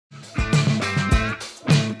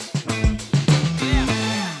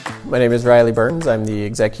My name is Riley Burns. I'm the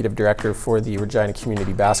Executive Director for the Regina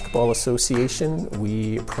Community Basketball Association.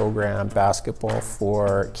 We program basketball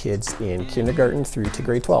for kids in kindergarten through to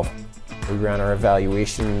grade 12. We ran our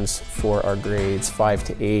evaluations for our grades 5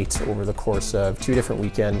 to 8 over the course of 2 different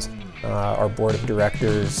weekends. Our board of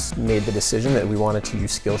directors made the decision that we wanted to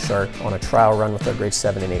use SkillShark on a trial run with our grade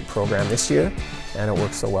 7 and 8 program this year, and it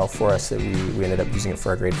worked so well for us that we ended up using it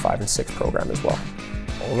for our grade 5 and 6 program as well.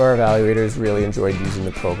 All of our evaluators really enjoyed using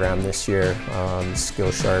the program this year.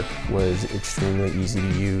 SkillShark was extremely easy to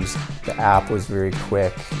use. The app was very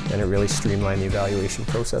quick, and it really streamlined the evaluation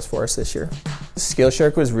process for us this year.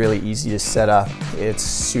 SkillShark was really easy to set up. It's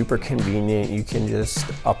super convenient. You can just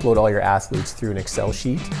upload all your athletes through an Excel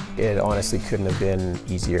sheet. It honestly couldn't have been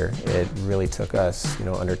easier. It really took us,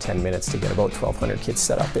 under 10 minutes to get about 1,200 kids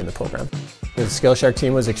set up in the program. The SkillShark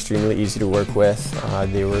team was extremely easy to work with.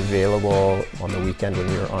 They were available on the weekend when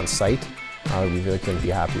we were on site. We really couldn't be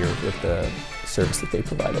happier with the service that they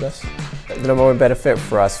provided us. The number one benefit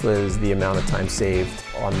for us was the amount of time saved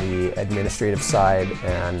on the administrative side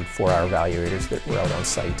and for our evaluators that were out on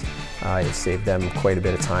site. It saved them quite a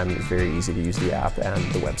bit of time. It was very easy to use the app and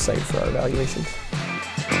the website for our evaluations.